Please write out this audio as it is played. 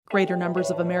Greater numbers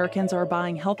of Americans are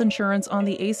buying health insurance on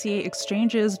the ACA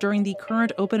exchanges during the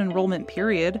current open enrollment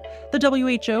period.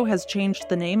 The WHO has changed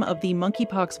the name of the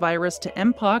monkeypox virus to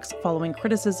Mpox following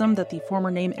criticism that the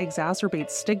former name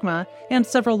exacerbates stigma, and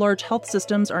several large health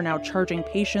systems are now charging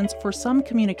patients for some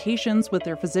communications with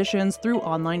their physicians through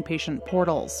online patient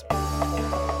portals.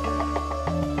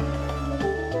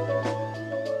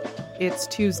 It's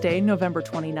Tuesday, November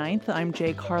 29th. I'm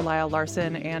Jay Carlisle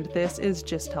Larson, and this is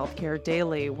Gist Healthcare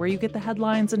Daily, where you get the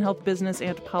headlines in health business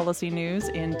and policy news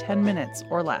in 10 minutes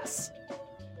or less.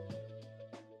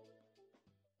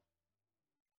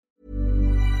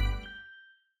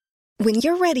 When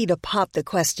you're ready to pop the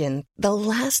question, the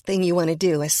last thing you want to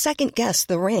do is second-guess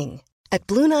the ring. At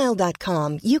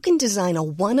BlueNile.com, you can design a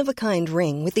one-of-a-kind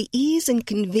ring with the ease and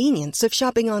convenience of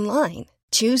shopping online.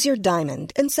 Choose your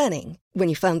diamond and setting. When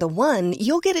you find the one,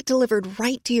 you'll get it delivered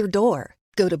right to your door.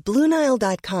 Go to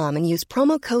BlueNile.com and use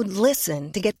promo code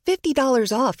LISTEN to get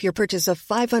 $50 off your purchase of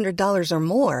 $500 or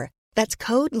more. That's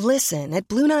code LISTEN at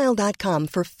BlueNile.com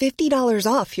for $50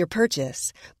 off your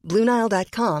purchase.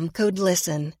 BlueNile.com, code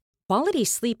LISTEN. Quality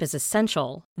sleep is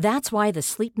essential. That's why the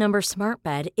Sleep Number Smart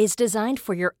Bed is designed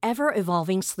for your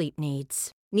ever-evolving sleep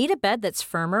needs. Need a bed that's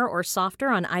firmer or softer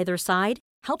on either side?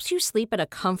 Helps you sleep at a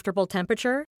comfortable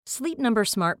temperature? Sleep Number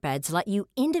Smart Beds let you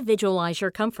individualize your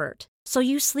comfort, so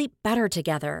you sleep better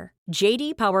together.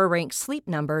 J.D. Power ranks Sleep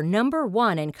Number number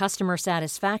one in customer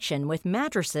satisfaction with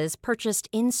mattresses purchased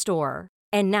in-store.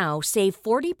 And now, save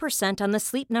 40% on the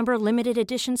Sleep Number Limited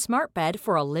Edition Smart Bed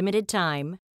for a limited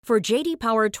time. For J.D.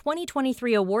 Power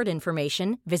 2023 award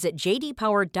information, visit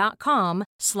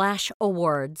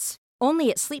jdpower.com/awards.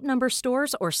 Only at Sleep Number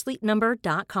stores or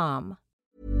sleepnumber.com.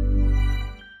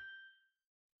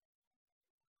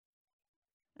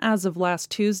 As of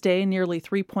last Tuesday, nearly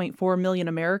 3.4 million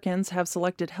Americans have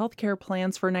selected health care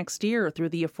plans for next year through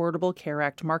the Affordable Care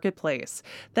Act marketplace.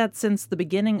 That's since the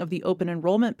beginning of the open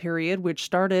enrollment period, which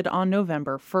started on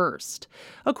November 1st.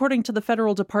 According to the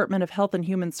Federal Department of Health and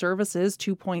Human Services,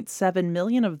 2.7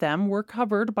 million of them were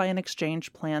covered by an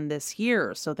exchange plan this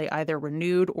year, so they either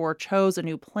renewed or chose a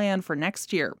new plan for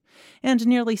next year. And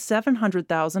nearly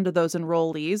 700,000 of those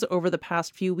enrollees over the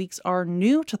past few weeks are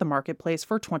new to the marketplace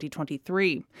for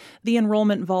 2023. The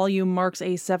enrollment volume marks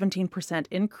a 17%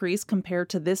 increase compared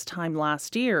to this time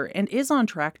last year and is on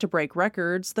track to break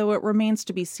records, though it remains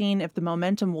to be seen if the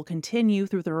momentum will continue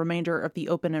through the remainder of the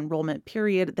open enrollment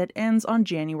period that ends on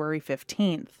January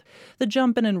 15th. The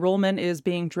jump in enrollment is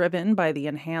being driven by the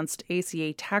enhanced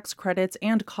ACA tax credits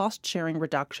and cost-sharing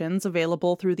reductions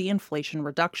available through the Inflation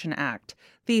Reduction Act.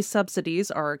 These subsidies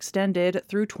are extended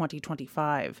through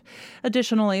 2025.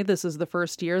 Additionally, this is the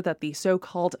first year that the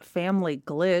so-called family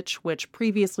glitch, which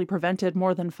previously prevented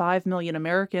more than 5 million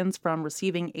Americans from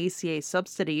receiving ACA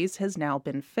subsidies, has now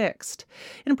been fixed.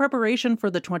 In preparation for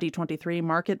the 2023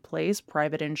 marketplace,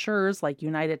 private insurers like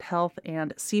United Health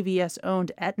and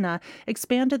CVS-owned Aetna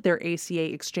expanded their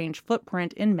ACA exchange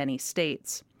footprint in many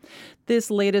states.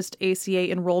 This latest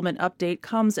ACA enrollment update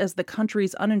comes as the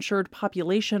country's uninsured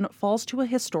population falls to a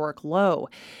historic low.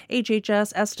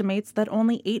 HHS estimates that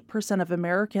only 8% of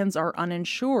Americans are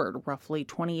uninsured, roughly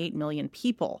 28 million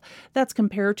people. That's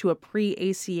compared to a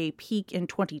pre-ACA peak in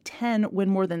 2010 when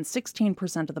more than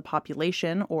 16% of the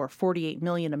population, or 48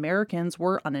 million Americans,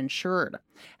 were uninsured.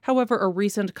 However, a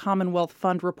recent Commonwealth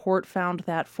Fund report found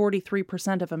that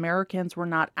 43% of Americans were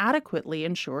not adequately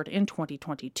insured in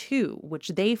 2022, which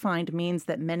they find means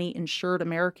that many insured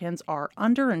Americans are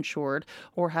underinsured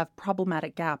or have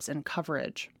problematic gaps in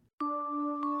coverage.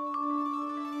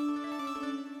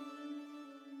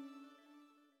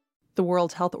 The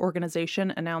World Health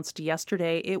Organization announced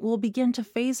yesterday it will begin to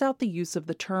phase out the use of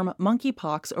the term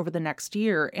monkeypox over the next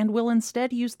year and will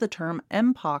instead use the term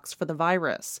Mpox for the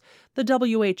virus. The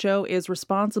WHO is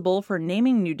responsible for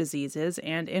naming new diseases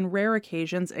and, in rare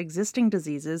occasions, existing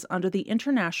diseases under the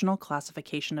International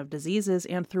Classification of Diseases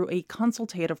and through a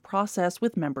consultative process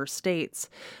with member states.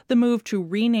 The move to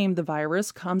rename the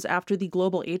virus comes after the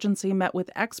global agency met with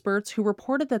experts who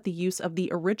reported that the use of the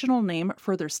original name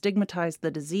further stigmatized the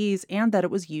disease and that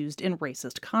it was used in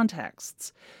racist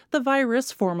contexts. The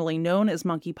virus, formerly known as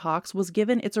monkeypox, was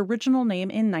given its original name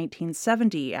in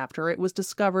 1970 after it was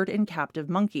discovered in captive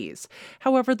monkeys.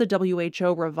 However, the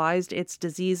WHO revised its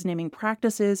disease naming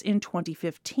practices in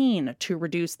 2015 to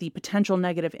reduce the potential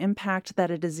negative impact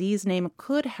that a disease name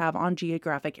could have on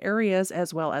geographic areas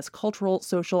as well as cultural,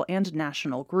 social, and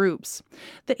national groups.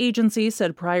 The agency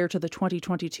said prior to the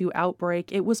 2022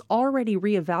 outbreak, it was already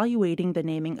reevaluating the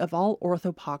naming of all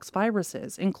orthopox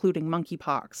viruses, including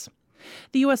monkeypox.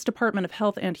 The U.S. Department of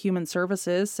Health and Human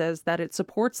Services says that it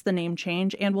supports the name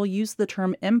change and will use the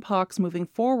term Mpox moving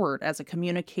forward as it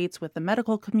communicates with the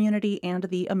medical community and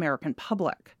the American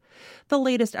public. The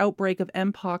latest outbreak of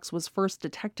Mpox was first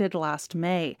detected last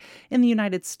May. In the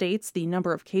United States, the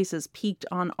number of cases peaked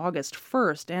on August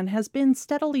 1st and has been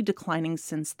steadily declining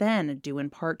since then, due in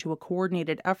part to a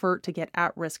coordinated effort to get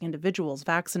at-risk individuals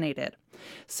vaccinated.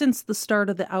 Since the start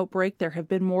of the outbreak, there have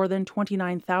been more than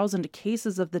 29,000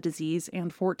 cases of the disease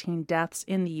and 14 deaths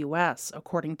in the U.S.,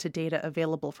 according to data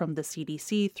available from the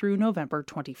CDC through November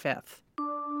 25th.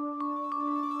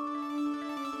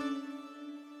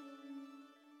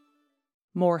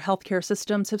 More healthcare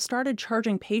systems have started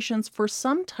charging patients for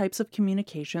some types of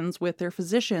communications with their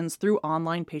physicians through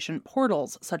online patient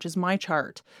portals, such as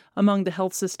MyChart. Among the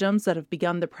health systems that have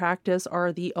begun the practice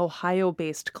are the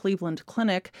Ohio-based Cleveland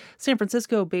Clinic, San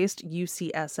Francisco-based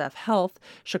UCSF Health,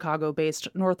 Chicago-based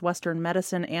Northwestern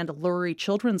Medicine and Lurie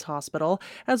Children's Hospital,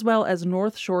 as well as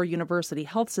North Shore University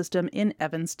Health System in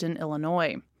Evanston,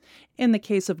 Illinois. In the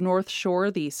case of North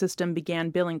Shore, the system began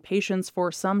billing patients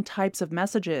for some types of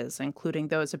messages, including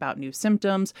those about new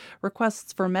symptoms,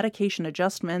 requests for medication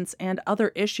adjustments, and other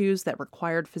issues that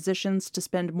required physicians to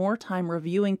spend more time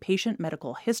reviewing patient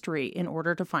medical history in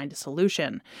order to find a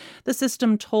solution. The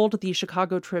system told the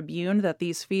Chicago Tribune that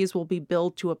these fees will be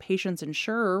billed to a patient's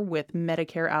insurer, with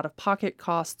Medicare out-of-pocket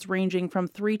costs ranging from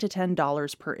 $3 to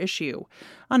 $10 per issue.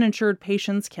 Uninsured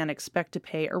patients can expect to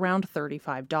pay around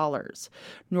 $35.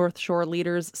 North Shore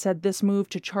leaders said this move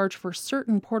to charge for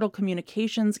certain portal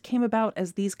communications came about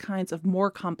as these kinds of more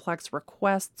complex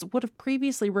requests would have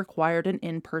previously required an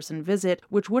in-person visit,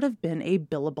 which would have been a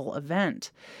billable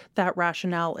event. That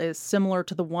rationale is similar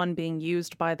to the one being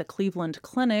used by the Cleveland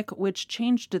Clinic, which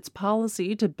changed its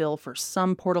policy to bill for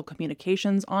some portal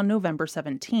communications on November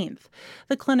 17th.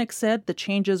 The clinic said the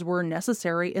changes were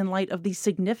necessary in light of the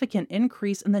significant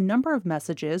increase in the number of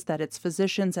messages that its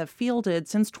physicians have fielded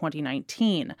since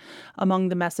 2019. Among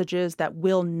the messages that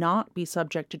will not be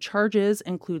subject to charges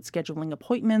include scheduling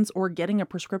appointments or getting a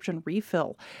prescription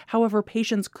refill. However,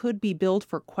 patients could be billed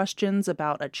for questions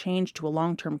about a change to a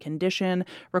long-term condition,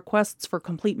 requests for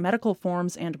complete medical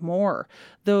forms, and more.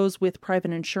 Those with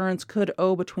private insurance could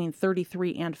owe between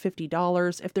 $33 and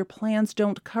 $50 if their plans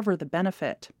don't cover the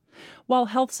benefit. While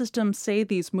health systems say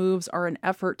these moves are an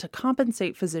effort to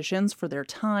compensate physicians for their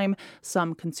time,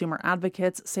 some consumer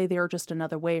advocates say they are just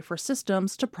another way for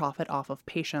systems to profit off of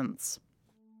patients.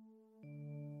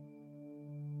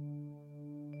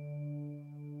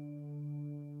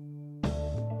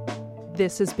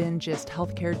 This has been Gist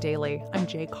Healthcare Daily. I'm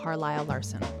Jay Carlisle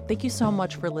Larson. Thank you so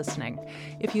much for listening.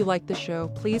 If you like the show,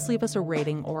 please leave us a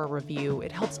rating or a review.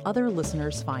 It helps other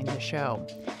listeners find the show.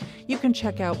 You can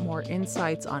check out more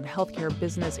insights on healthcare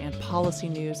business and policy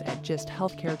news at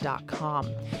gisthealthcare.com.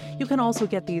 You can also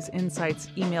get these insights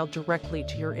emailed directly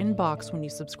to your inbox when you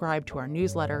subscribe to our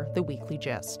newsletter, The Weekly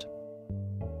Gist.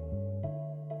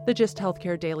 The Gist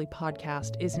Healthcare Daily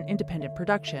podcast is an independent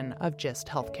production of Gist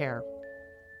Healthcare.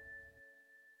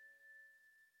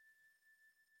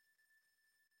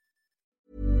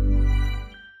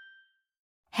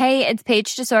 Hey, it's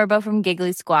Paige DeSorbo from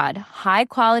Giggly Squad. High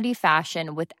quality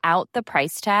fashion without the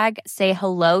price tag. Say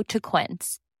hello to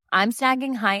Quince. I'm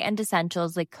snagging high-end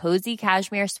essentials like cozy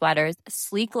cashmere sweaters,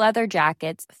 sleek leather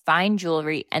jackets, fine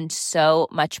jewelry, and so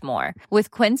much more.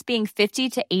 With Quince being 50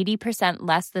 to 80%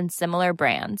 less than similar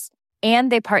brands.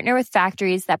 And they partner with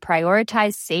factories that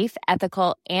prioritize safe,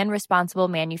 ethical, and responsible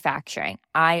manufacturing.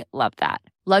 I love that.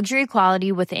 Luxury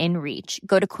quality within reach.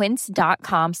 Go to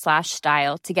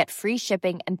quince.com/style to get free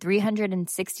shipping and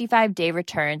 365-day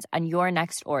returns on your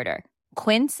next order.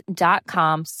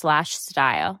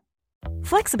 Quince.com/style.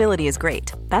 Flexibility is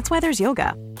great. That's why there's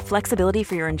yoga. Flexibility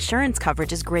for your insurance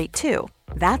coverage is great too.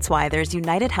 That's why there's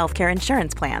United Healthcare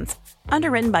Insurance Plans.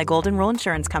 Underwritten by Golden Rule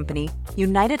Insurance Company,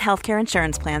 United Healthcare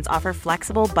Insurance Plans offer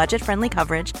flexible, budget-friendly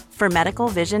coverage for medical,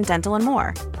 vision, dental, and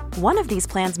more. One of these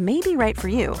plans may be right for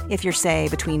you if you're, say,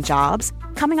 between jobs,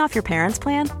 coming off your parents'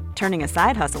 plan, turning a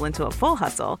side hustle into a full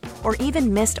hustle, or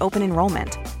even missed open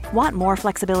enrollment. Want more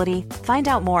flexibility? Find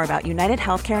out more about United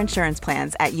Healthcare Insurance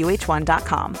Plans at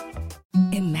UH1.com.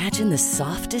 Imagine the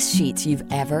softest sheets you've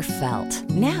ever felt.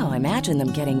 Now imagine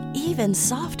them getting even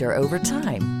softer over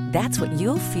time. That's what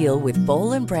you'll feel with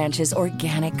Boll & Branch's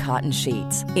organic cotton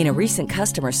sheets. In a recent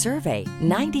customer survey,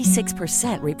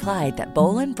 96% replied that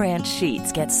Boll & Branch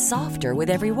sheets get softer with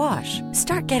every wash.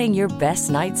 Start getting your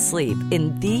best night's sleep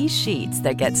in these sheets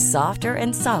that get softer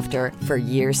and softer for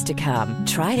years to come.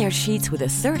 Try their sheets with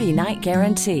a 30-night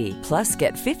guarantee. Plus,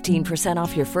 get 15%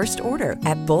 off your first order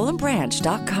at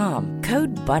bollandbranch.com.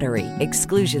 Code BUTTERY.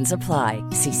 Exclusions apply.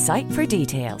 See site for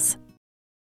details.